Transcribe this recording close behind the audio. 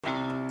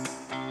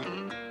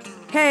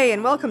Hey,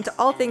 and welcome to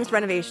All Things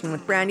Renovation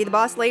with Brandy the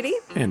Boss Lady.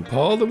 And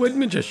Paul the Wood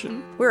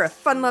Magician. We're a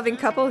fun-loving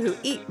couple who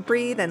eat,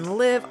 breathe, and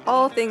live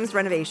all things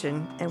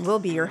renovation, and we'll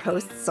be your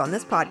hosts on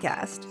this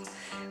podcast.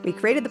 We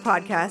created the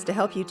podcast to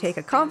help you take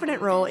a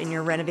confident role in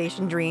your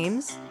renovation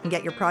dreams and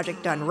get your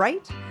project done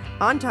right,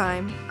 on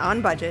time,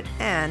 on budget,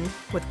 and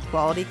with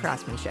quality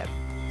craftsmanship.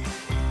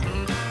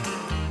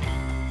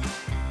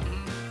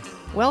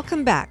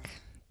 Welcome back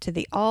to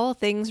the All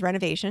Things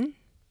Renovation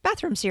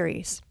bathroom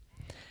series.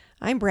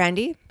 I'm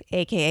Brandy,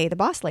 aka the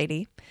Boss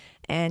Lady,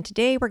 and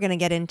today we're going to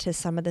get into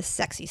some of the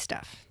sexy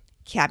stuff,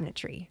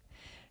 cabinetry,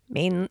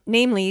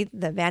 namely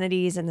the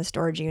vanities and the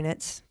storage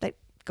units that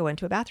go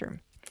into a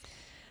bathroom.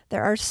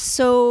 There are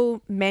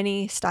so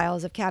many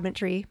styles of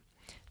cabinetry: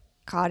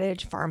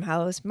 cottage,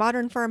 farmhouse,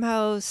 modern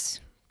farmhouse,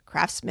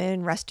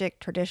 craftsman,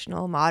 rustic,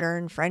 traditional,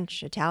 modern,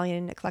 French,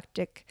 Italian,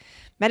 eclectic,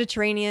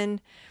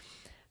 Mediterranean.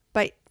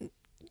 But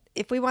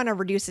if we want to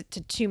reduce it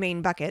to two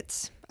main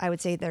buckets, I would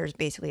say there's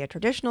basically a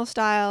traditional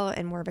style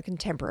and more of a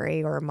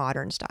contemporary or a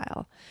modern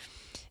style.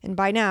 And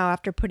by now,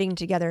 after putting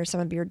together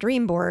some of your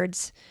dream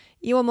boards,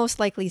 you will most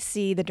likely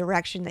see the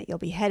direction that you'll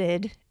be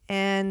headed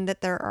and that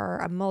there are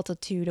a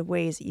multitude of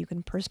ways that you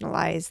can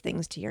personalize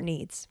things to your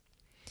needs.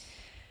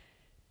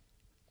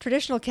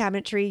 Traditional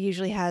cabinetry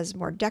usually has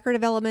more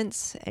decorative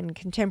elements, and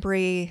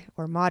contemporary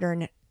or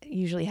modern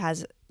usually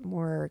has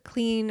more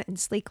clean and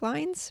sleek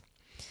lines.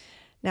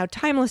 Now,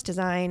 timeless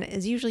design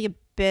is usually a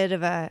bit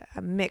of a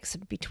mix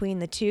between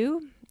the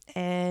two,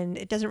 and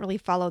it doesn't really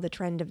follow the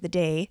trend of the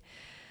day.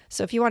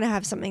 So if you want to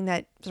have something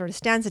that sort of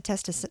stands the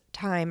test of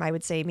time, I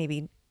would say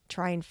maybe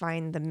try and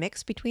find the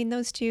mix between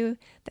those two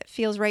that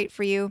feels right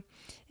for you,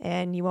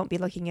 and you won't be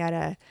looking at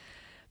a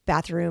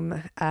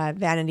bathroom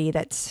vanity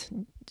that's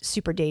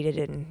super dated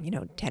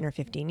in 10 or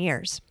 15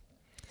 years.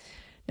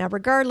 Now,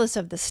 regardless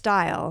of the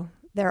style,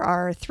 there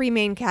are three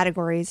main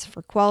categories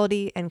for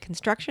quality and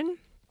construction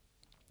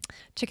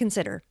to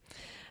consider.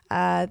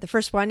 The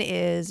first one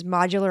is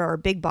modular or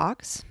big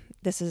box.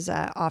 This is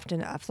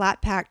often a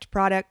flat packed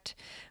product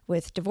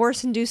with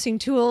divorce-inducing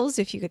tools,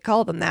 if you could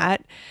call them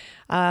that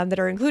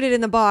are included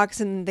in the box,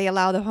 and they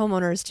allow the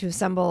homeowners to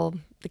assemble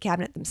the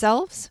cabinet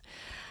themselves.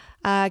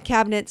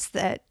 Cabinets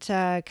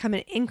that come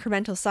in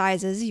incremental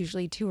sizes,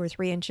 usually 2 or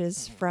 3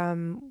 inches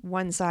from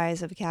one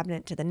size of a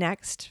cabinet to the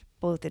next,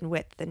 both in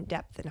width and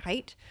depth and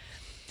height,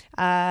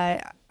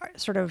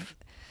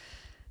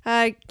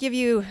 give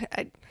you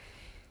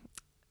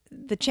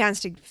the chance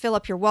to fill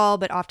up your wall,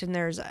 but often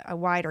there's a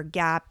wider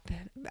gap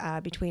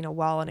between a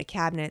wall and a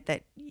cabinet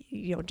that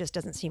just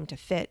doesn't seem to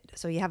fit.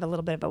 So you have a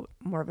little bit of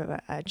more of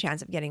a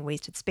chance of getting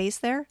wasted space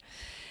there.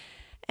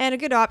 And a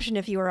good option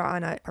if you are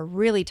on a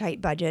really tight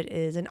budget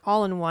is an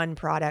all-in-one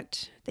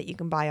product that you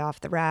can buy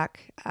off the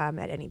rack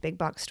at any big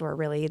box store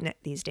really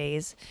these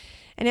days.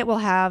 And it will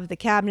have the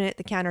cabinet,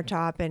 the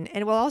countertop, and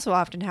it will also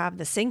often have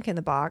the sink in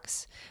the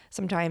box.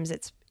 Sometimes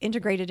it's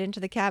integrated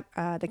into the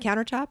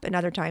countertop, and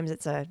other times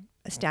it's a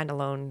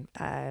standalone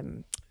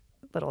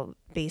little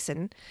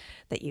basin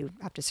that you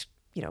have to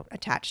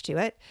attach to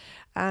it.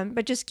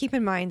 But just keep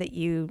in mind that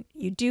you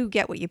do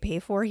get what you pay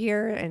for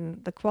here,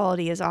 and the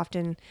quality is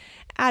often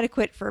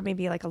adequate for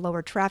maybe like a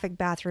lower traffic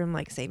bathroom,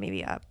 like say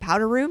maybe a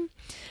powder room.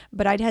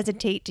 But I'd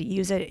hesitate to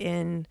use it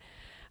in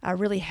a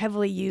really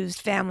heavily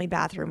used family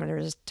bathroom where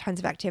there's tons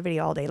of activity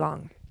all day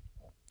long.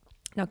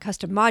 Now,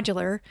 custom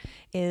modular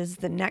is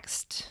the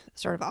next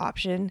sort of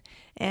option,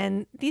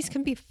 and these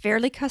can be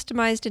fairly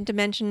customized in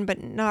dimension,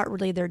 but not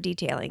really their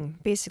detailing.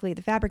 Basically,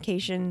 the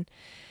fabrication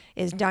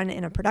is done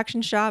in a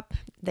production shop.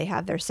 They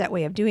have their set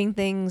way of doing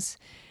things,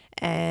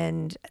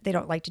 and they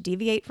don't like to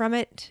deviate from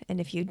it. And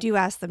if you do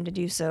ask them to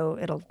do so,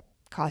 it'll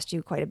cost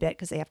you quite a bit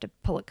because they have to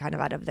pull it kind of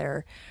out of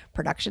their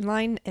production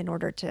line in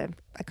order to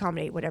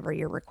accommodate whatever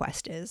your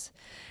request is.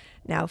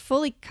 Now,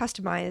 fully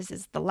customized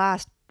is the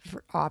last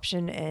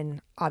option,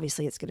 and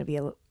obviously it's going to be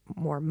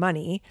more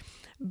money,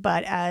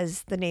 but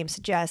as the name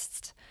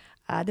suggests,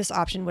 this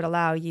option would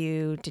allow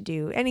you to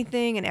do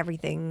anything and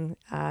everything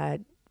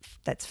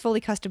that's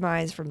fully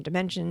customized, from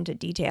dimension to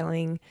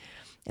detailing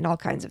and all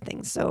kinds of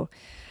things. So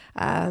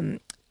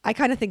I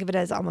kind of think of it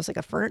as almost like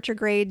a furniture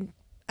grade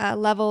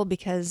level,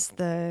 because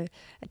the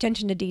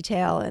attention to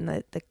detail and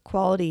the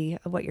quality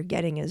of what you're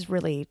getting is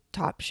really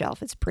top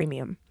shelf. It's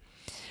premium.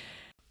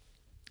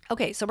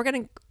 Okay, so we're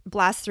going to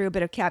blast through a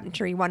bit of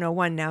Cabinetry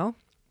 101 now.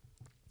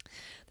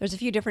 There's a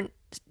few different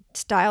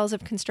styles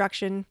of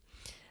construction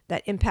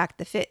that impact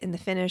the fit and the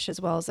finish,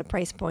 as well as the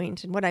price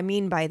point. And what I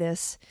mean by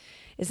this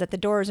is that the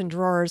doors and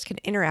drawers can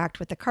interact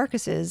with the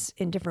carcasses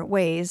in different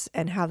ways,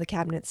 and how the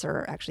cabinets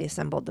are actually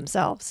assembled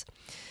themselves.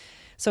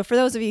 So for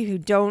those of you who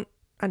don't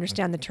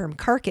understand the term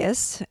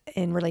carcass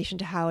in relation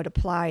to how it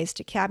applies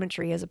to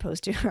cabinetry as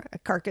opposed to a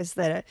carcass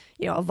that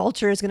a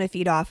vulture is going to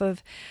feed off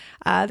of,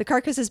 the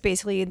carcass is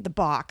basically the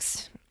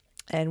box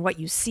and what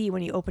you see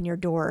when you open your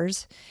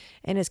doors,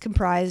 and is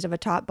comprised of a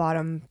top,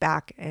 bottom,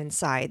 back, and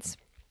sides.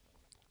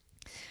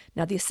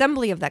 Now, the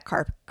assembly of that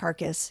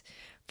carcass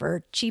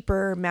for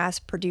cheaper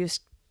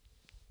mass-produced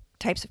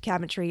types of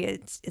cabinetry,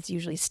 it's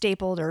usually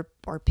stapled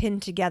or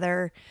pinned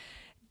together.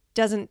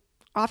 Doesn't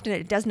Often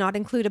it does not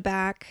include a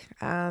back,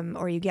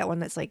 or you get one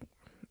that's like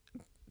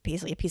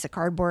basically a piece of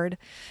cardboard.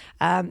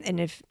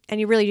 And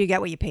you really do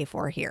get what you pay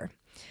for here.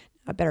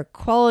 A better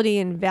quality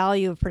and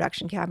value of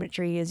production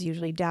cabinetry is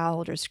usually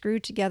doweled or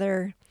screwed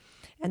together.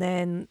 And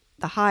then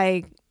the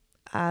higher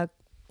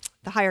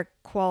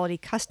quality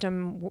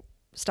custom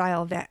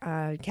style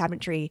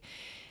cabinetry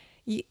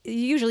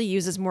usually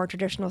uses more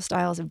traditional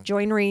styles of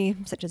joinery,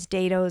 such as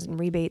dados and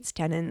rebates,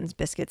 tenons,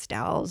 biscuits,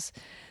 dowels.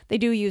 They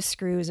do use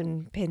screws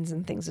and pins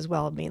and things as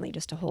well, mainly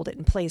just to hold it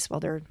in place while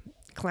they're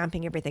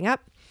clamping everything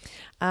up.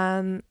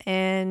 And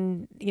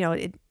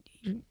it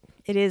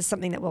is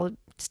something that will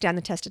stand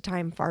the test of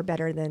time far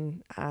better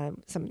than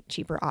some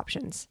cheaper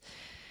options.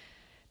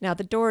 Now,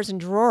 the doors and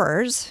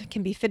drawers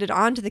can be fitted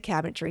onto the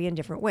cabinetry in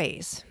different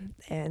ways.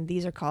 And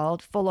these are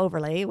called full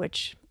overlay,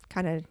 which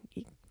kind of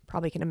you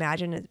probably can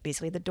imagine is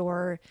basically the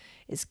door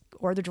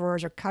or the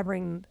drawers are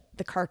covering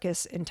the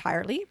carcass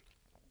entirely.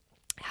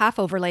 Half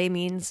overlay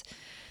means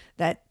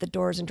that the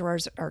doors and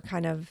drawers are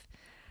kind of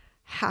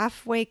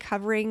halfway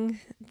covering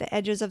the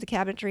edges of the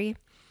cabinetry.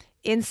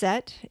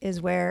 Inset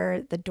is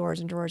where the doors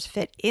and drawers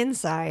fit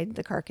inside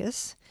the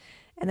carcass.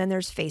 And then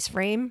there's face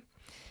frame.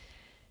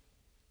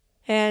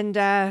 And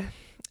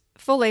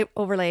full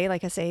overlay,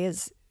 like I say,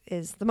 is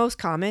the most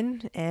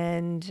common,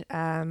 and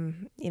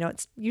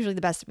it's usually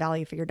the best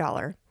value for your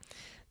dollar.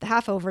 The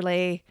half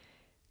overlay,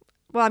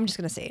 well, I'm just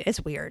going to say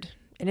it's weird.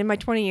 And in my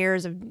 20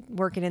 years of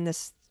working in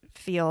this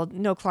field,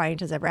 no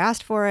client has ever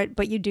asked for it,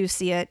 but you do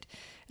see it,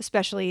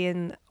 especially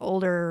in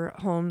older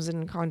homes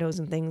and condos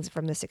and things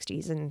from the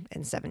 60s and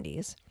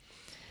 70s.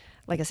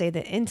 Like I say,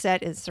 the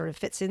inset is sort of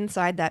fits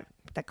inside that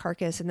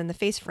carcass, and then the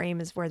face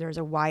frame is where there's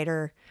a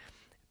wider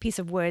piece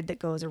of wood that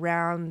goes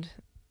around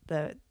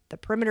the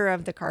perimeter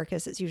of the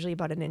carcass. It's usually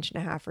about 1.5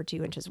 inches or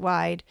 2 inches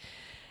wide.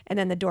 And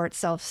then the door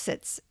itself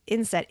sits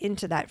inset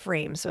into that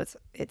frame. So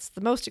it's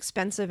the most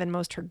expensive and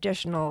most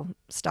traditional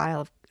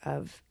style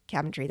of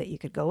cabinetry that you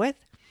could go with.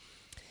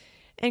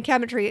 And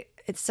cabinetry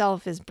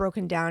itself is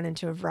broken down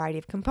into a variety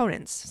of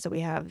components. So we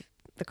have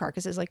the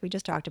carcasses like we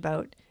just talked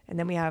about, and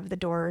then we have the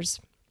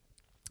doors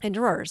and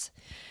drawers.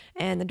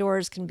 And the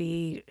doors can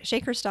be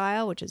shaker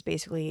style, which is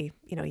basically,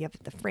 you have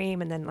the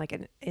frame and then like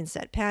an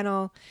inset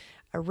panel.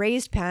 A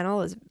raised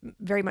panel is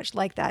very much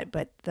like that,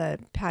 but the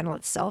panel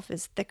itself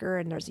is thicker,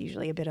 and there's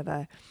usually a bit of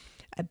a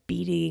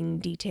beading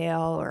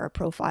detail or a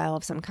profile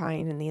of some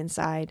kind in the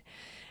inside.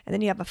 And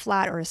then you have a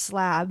flat or a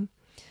slab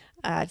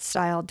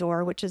style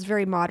door, which is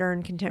very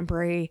modern,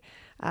 contemporary.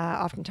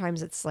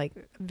 Oftentimes it's like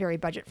very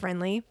budget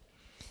friendly.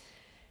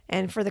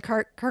 And for the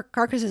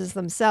carcasses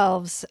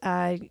themselves,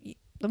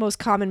 the most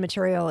common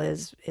material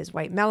is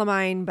white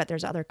melamine, but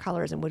there's other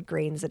colors and wood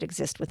grains that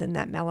exist within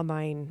that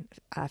melamine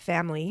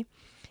family.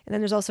 And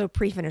then there's also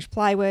pre-finished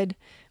plywood,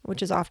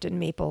 which is often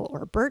maple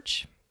or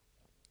birch.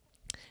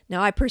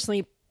 Now, I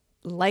personally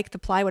like the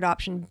plywood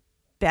option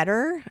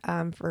better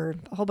for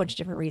a whole bunch of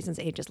different reasons.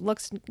 It just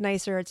looks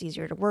nicer. It's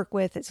easier to work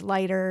with. It's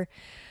lighter.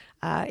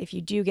 If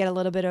you do get a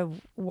little bit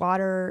of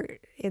water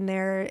in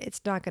there,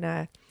 it's not going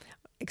to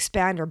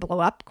expand or blow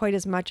up quite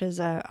as much as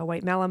a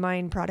white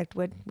melamine product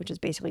would, which is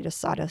basically just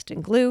sawdust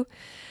and glue.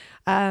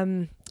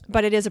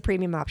 But it is a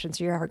premium option,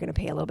 so you are going to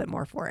pay a little bit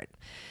more for it.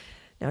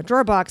 Now,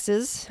 drawer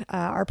boxes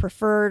are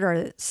preferred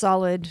or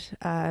solid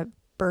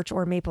birch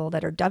or maple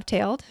that are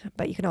dovetailed,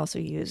 but you can also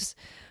use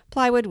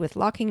plywood with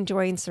locking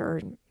joints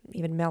or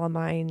even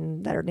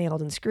melamine that are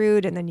nailed and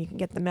screwed, and then you can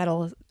get the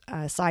metal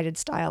sided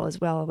style as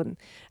well. And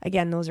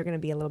again, those are going to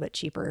be a little bit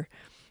cheaper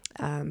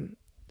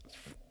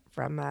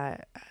from a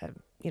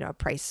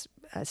price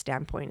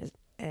standpoint.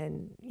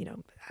 And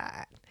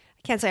I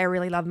can't say I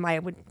really love them. I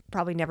would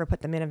probably never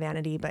put them in a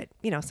vanity, but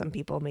some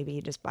people maybe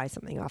you just buy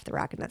something off the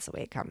rack and that's the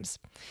way it comes.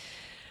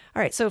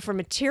 All right, so for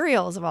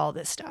materials of all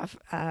this stuff,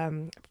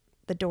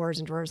 the doors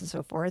and drawers and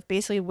so forth,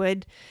 basically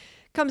wood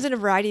comes in a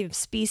variety of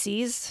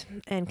species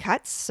and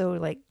cuts. So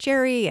like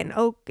cherry and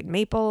oak and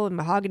maple and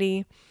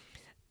mahogany,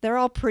 they're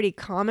all pretty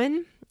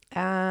common.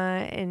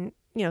 And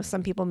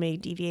some people may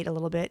deviate a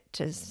little bit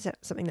to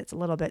something that's a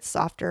little bit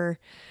softer,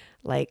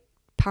 like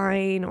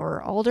pine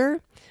or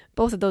alder.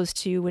 Both of those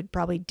two would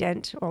probably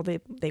dent, or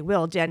they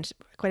will dent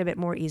quite a bit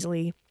more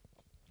easily.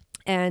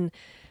 And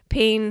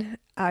pine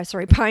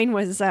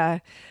was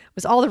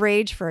all the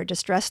rage for a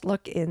distressed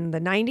look in the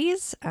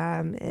 90s.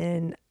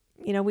 And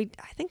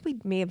I think we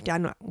may have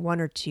done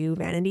 1 or 2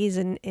 vanities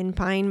in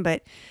pine,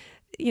 but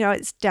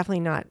it's definitely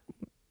not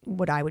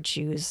what I would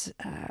choose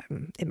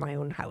in my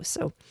own house.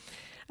 So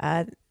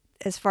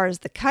as far as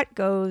the cut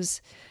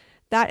goes,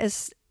 that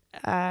is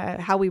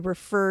how we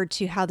refer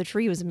to how the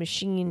tree was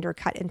machined or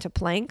cut into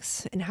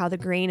planks and how the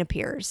grain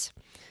appears.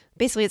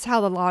 Basically, it's how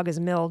the log is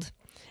milled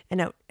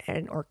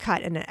or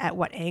cut and at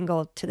what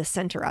angle to the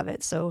center of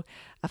it. So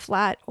a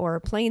flat or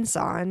plain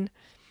sawn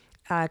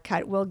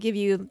cut will give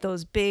you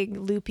those big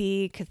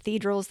loopy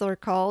cathedrals, they're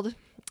called.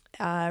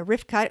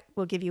 Rift cut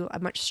will give you a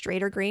much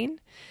straighter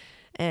grain.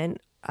 And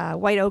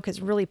white oak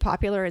is really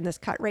popular in this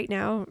cut right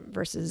now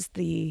versus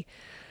the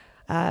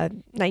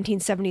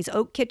 1970s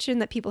oak kitchen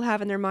that people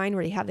have in their mind,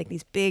 where you have like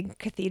these big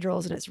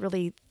cathedrals and it's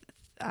really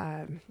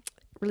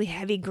really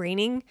heavy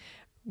graining,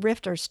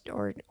 Rift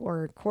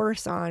or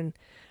Coruscant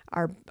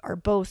are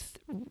both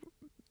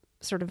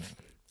sort of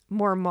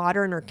more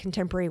modern or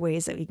contemporary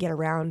ways that we get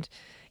around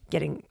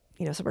getting,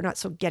 so we're not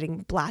so getting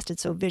blasted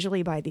so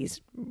visually by these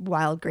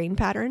wild grain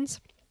patterns.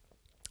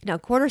 Now,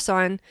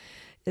 Coruscant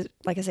is,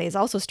 like I say, is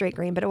also straight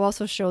grain, but it will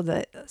also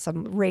show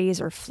some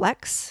rays or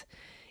flecks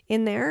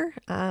in there,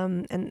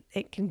 and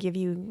it can give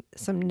you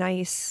some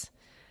nice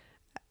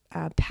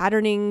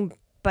patterning,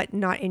 but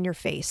not in your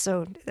face.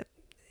 So,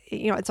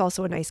 it's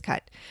also a nice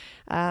cut.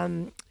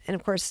 And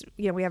of course,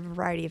 we have a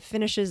variety of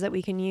finishes that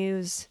we can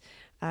use.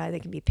 They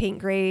can be paint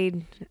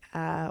grade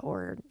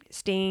or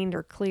stained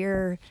or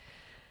clear,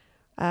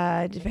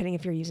 depending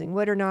if you're using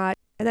wood or not.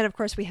 And then, of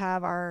course, we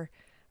have our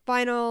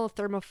vinyl,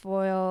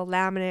 thermofoil,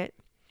 laminate,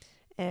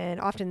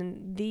 and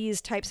often these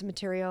types of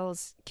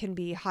materials can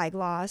be high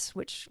gloss,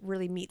 which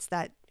really meets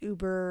that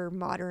uber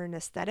modern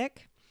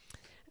aesthetic.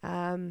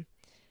 And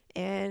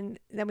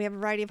then we have a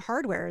variety of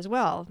hardware as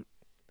well.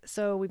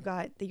 So we've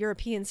got the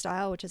European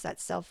style, which is that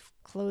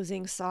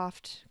self-closing,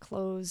 soft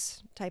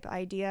close type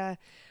idea.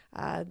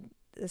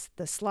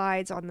 The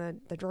slides on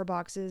the drawer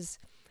boxes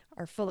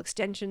are full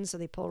extensions, so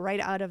they pull right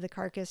out of the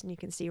carcass and you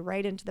can see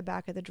right into the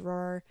back of the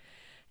drawer.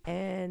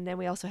 And then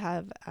we also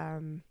have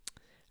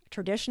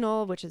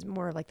traditional, which is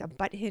more like the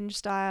butt hinge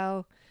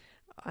style.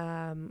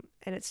 And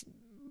it's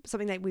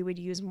something that we would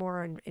use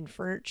more in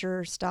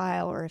furniture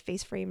style or a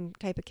face frame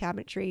type of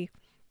cabinetry.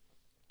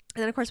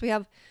 And then, of course, we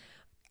have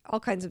all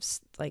kinds of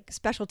like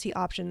specialty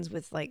options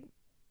with like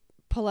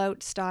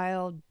pull-out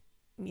style,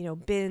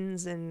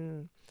 bins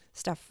and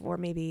stuff for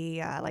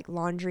maybe like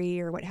laundry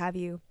or what have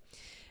you.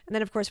 And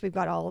then, of course, we've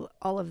got all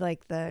of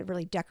like the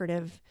really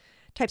decorative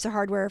types of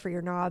hardware for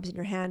your knobs and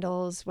your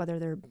handles,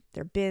 whether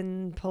they're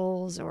bin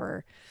pulls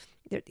or,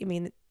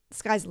 the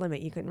sky's the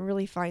limit. You can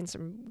really find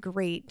some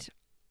great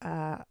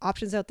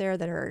options out there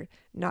that are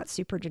not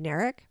super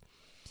generic.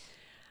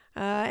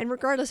 And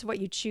regardless of what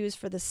you choose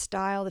for the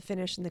style, the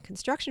finish, and the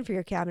construction for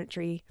your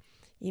cabinetry,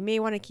 you may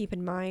want to keep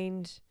in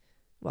mind,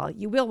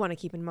 you will want to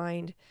keep in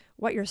mind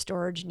what your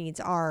storage needs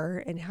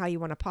are and how you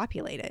want to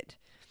populate it.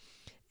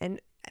 And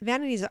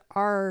vanities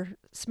are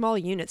small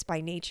units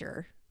by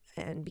nature,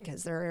 and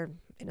because they're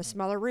in a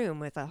smaller room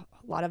with a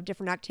lot of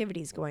different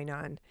activities going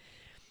on.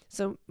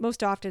 So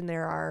most often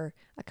there are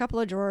a couple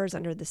of drawers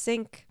under the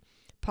sink,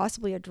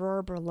 possibly a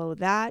drawer below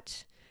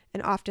that,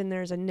 and often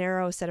there's a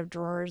narrow set of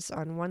drawers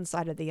on one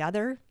side or the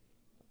other,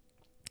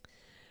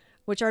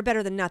 which are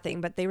better than nothing,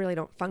 but they really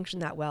don't function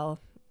that well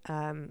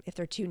if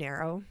they're too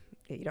narrow.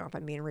 If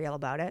I'm being real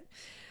about it.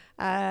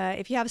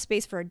 If you have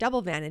space for a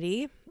double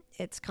vanity,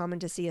 it's common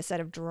to see a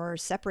set of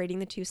drawers separating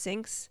the two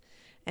sinks.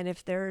 And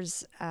if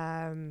there's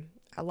a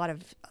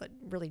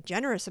really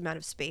generous amount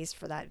of space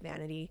for that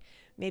vanity,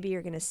 maybe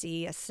you're going to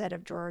see a set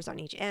of drawers on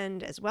each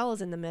end as well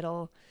as in the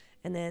middle,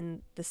 and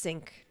then the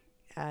sink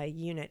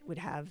unit would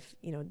have,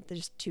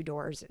 there's two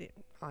doors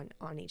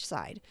on each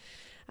side.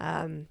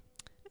 And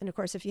of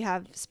course, if you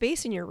have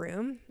space in your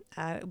room,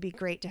 it would be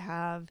great to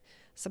have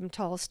some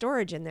tall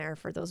storage in there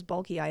for those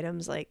bulky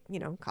items like,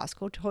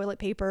 Costco toilet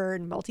paper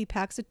and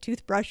multi-packs of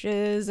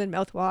toothbrushes and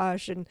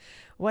mouthwash and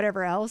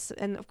whatever else.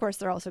 And of course,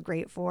 they're also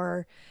great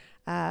for,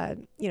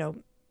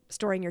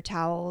 storing your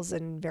towels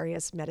and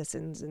various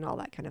medicines and all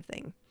that kind of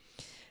thing.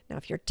 Now,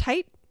 if you're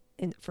tight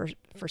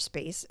for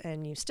space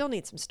and you still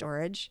need some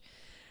storage,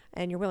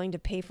 and you're willing to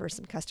pay for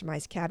some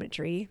customized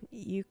cabinetry,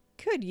 you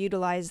could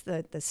utilize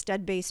the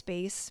stud bay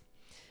space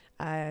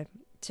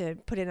to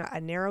put in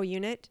a narrow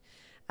unit.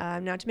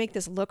 Now, to make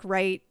this look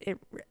right, it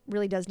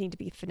really does need to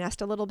be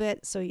finessed a little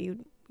bit. So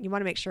you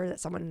want to make sure that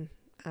someone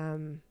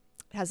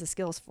has the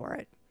skills for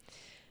it.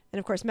 And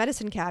of course,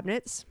 medicine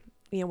cabinets,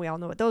 we all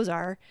know what those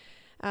are.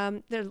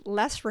 They're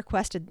less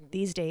requested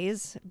these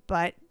days,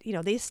 but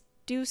they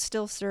do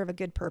still serve a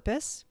good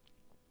purpose,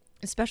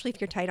 especially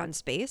if you're tight on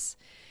space.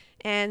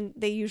 And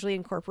they usually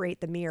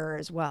incorporate the mirror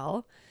as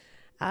well.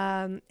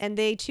 And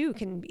they too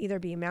can either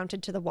be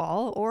mounted to the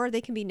wall or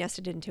they can be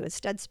nested into a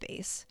stud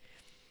space.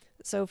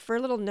 So for a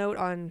little note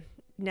on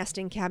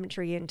nesting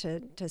cabinetry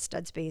into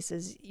stud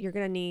spaces, you're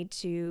going to need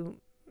to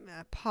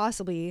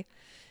possibly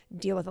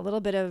deal with a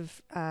little bit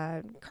of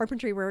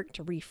carpentry work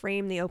to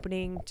reframe the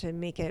opening to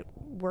make it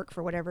work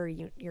for whatever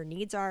your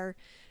needs are,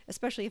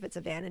 especially if it's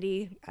a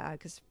vanity,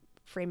 because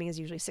framing is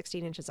usually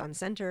 16 inches on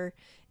center,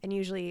 and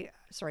usually,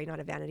 sorry, not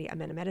a vanity, I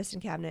meant a medicine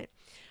cabinet.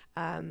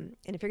 And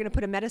if you're going to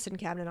put a medicine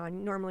cabinet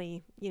on,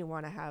 normally you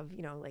want to have,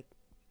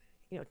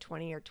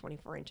 20 or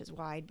 24 inches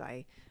wide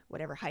by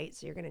whatever height.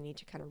 So you're going to need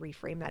to kind of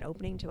reframe that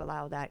opening to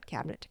allow that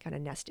cabinet to kind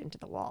of nest into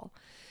the wall.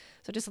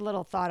 So just a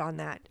little thought on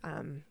that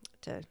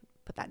to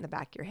put that in the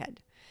back of your head.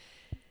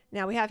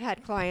 Now, we have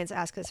had clients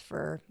ask us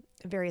for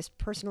various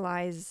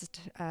personalized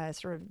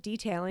sort of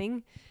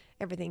detailing,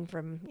 everything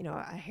from,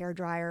 a hair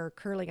dryer,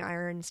 curling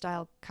iron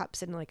style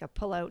cups in like a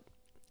pull-out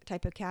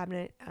type of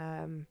cabinet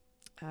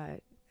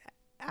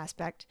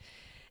aspect.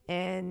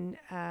 And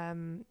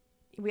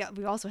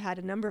we've also had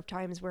a number of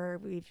times where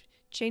we've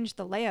changed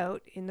the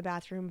layout in the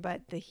bathroom,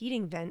 but the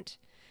heating vent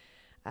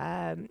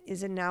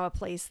is in now a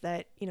place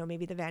that,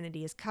 maybe the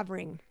vanity is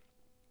covering.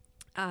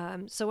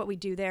 So what we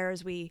do there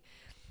is we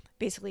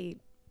basically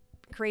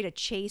create a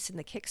chase in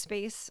the kick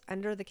space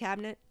under the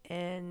cabinet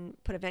and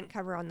put a vent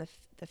cover on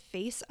the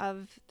face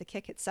of the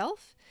kick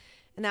itself.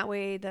 And that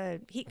way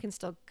the heat can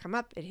still come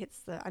up. It hits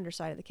the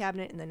underside of the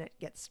cabinet and then it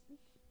gets,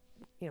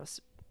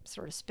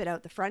 sort of spit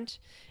out the front.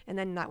 And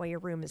then that way your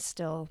room is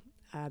still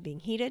being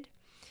heated.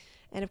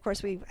 And of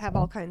course we have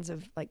all kinds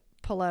of like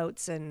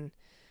pullouts and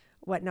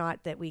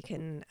whatnot that we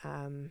can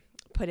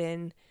put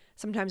in.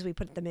 Sometimes we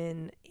put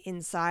them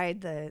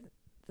inside the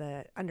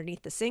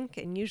underneath the sink,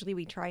 and usually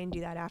we try and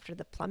do that after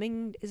the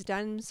plumbing is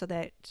done so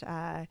that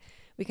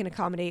we can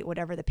accommodate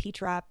whatever the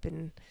P-trap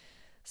and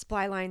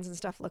supply lines and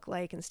stuff look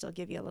like and still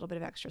give you a little bit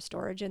of extra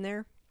storage in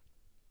there.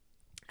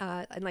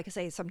 And like I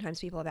say, sometimes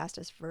people have asked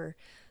us for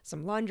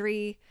some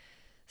laundry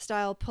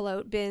style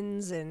pull-out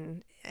bins,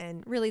 and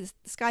really the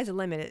sky's the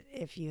limit.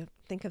 If you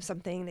think of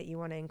something that you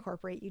want to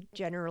incorporate, you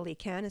generally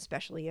can,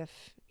 especially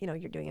if you're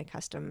doing a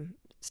custom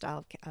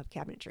style of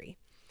cabinetry.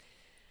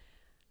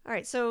 All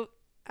right, so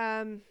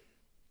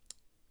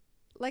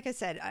like I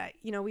said,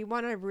 we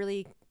want to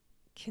really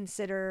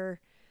consider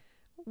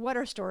what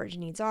our storage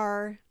needs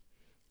are,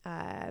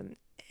 and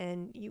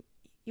you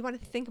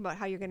want to think about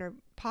how you're going to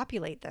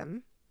populate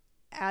them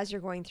as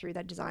you're going through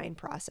that design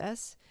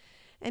process,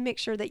 and make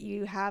sure that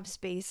you have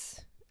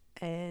space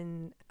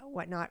and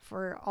whatnot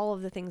for all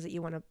of the things that you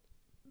want to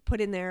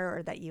put in there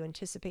or that you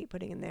anticipate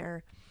putting in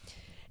there.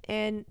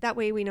 And that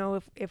way we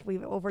know if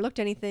we've overlooked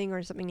anything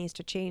or something needs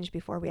to change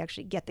before we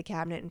actually get the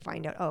cabinet and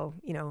find out,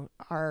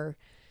 our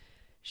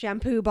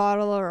shampoo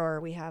bottle,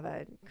 or we have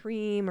a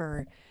cream,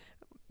 or,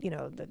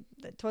 the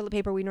toilet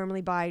paper we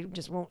normally buy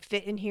just won't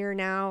fit in here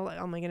now.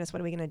 Oh my goodness, what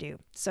are we going to do?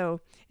 So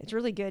it's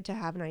really good to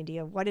have an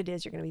idea of what it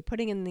is you're going to be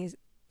putting in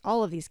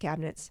all of these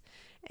cabinets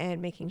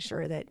and making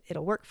sure that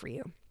it'll work for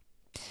you.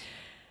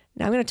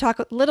 Now I'm going to talk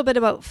a little bit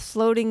about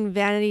floating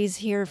vanities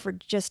here for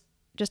just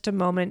a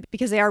moment,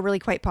 because they are really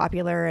quite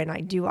popular and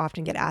I do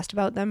often get asked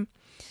about them.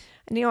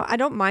 And I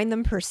don't mind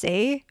them per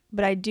se,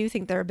 but I do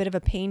think they're a bit of a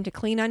pain to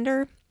clean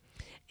under.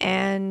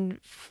 And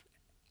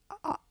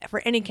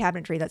for any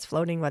cabinetry that's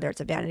floating, whether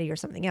it's a vanity or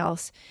something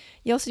else,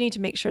 you also need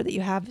to make sure that you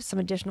have some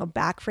additional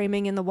back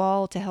framing in the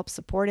wall to help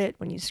support it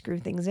when you screw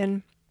things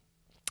in,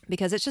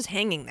 because it's just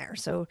hanging there.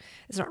 So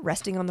it's not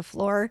resting on the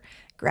floor.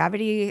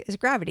 Gravity is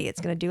gravity.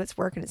 It's going to do its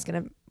work and it's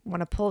going to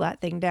want to pull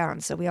that thing down.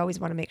 So we always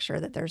want to make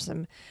sure that there's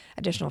some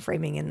additional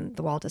framing in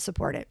the wall to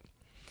support it.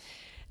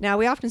 Now,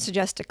 we often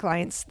suggest to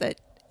clients that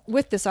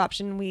with this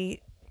option,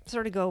 we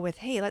sort of go with,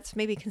 hey, let's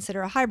maybe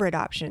consider a hybrid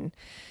option.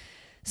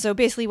 So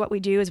basically what we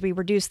do is we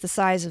reduce the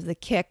size of the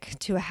kick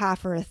to a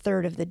half or a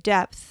third of the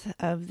depth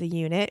of the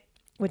unit,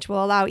 which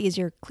will allow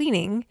easier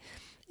cleaning,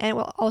 and it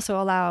will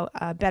also allow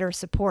better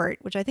support,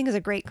 which I think is a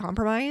great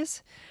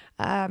compromise.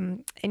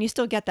 And you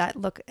still get that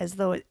look as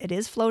though it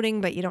is floating,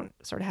 but you don't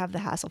sort of have the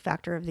hassle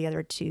factor of the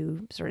other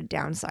two sort of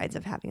downsides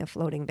of having a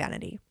floating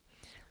vanity.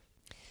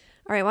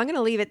 All right, well, I'm going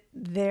to leave it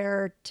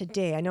there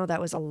today. I know that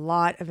was a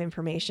lot of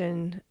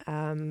information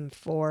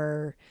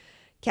for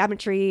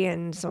cabinetry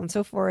and so on and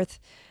so forth.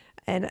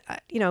 And,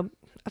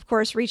 of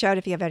course, reach out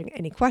if you have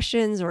any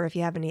questions or if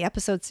you have any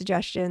episode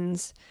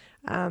suggestions.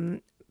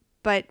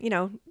 But,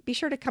 be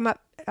sure to come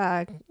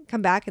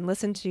back and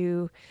listen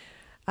to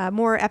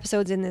more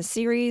episodes in this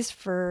series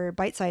for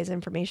bite-sized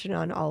information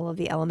on all of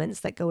the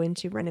elements that go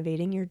into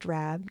renovating your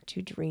drab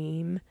to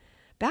dream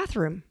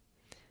bathroom.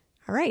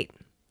 All right.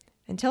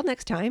 Until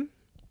next time,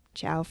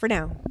 ciao for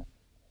now.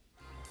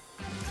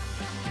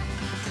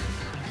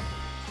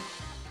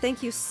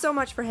 Thank you so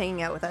much for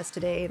hanging out with us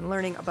today and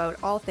learning about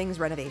all things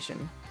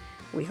renovation.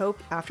 We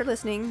hope after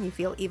listening, you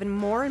feel even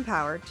more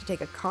empowered to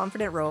take a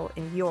confident role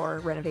in your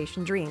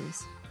renovation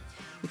dreams.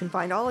 You can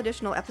find all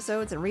additional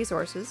episodes and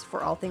resources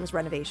for all things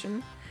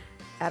renovation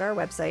at our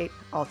website,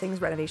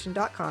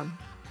 allthingsrenovation.com.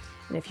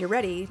 And if you're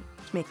ready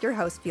to make your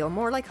house feel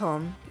more like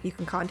home, you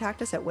can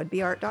contact us at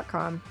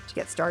woodbeart.com to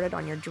get started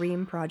on your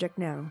dream project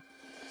now.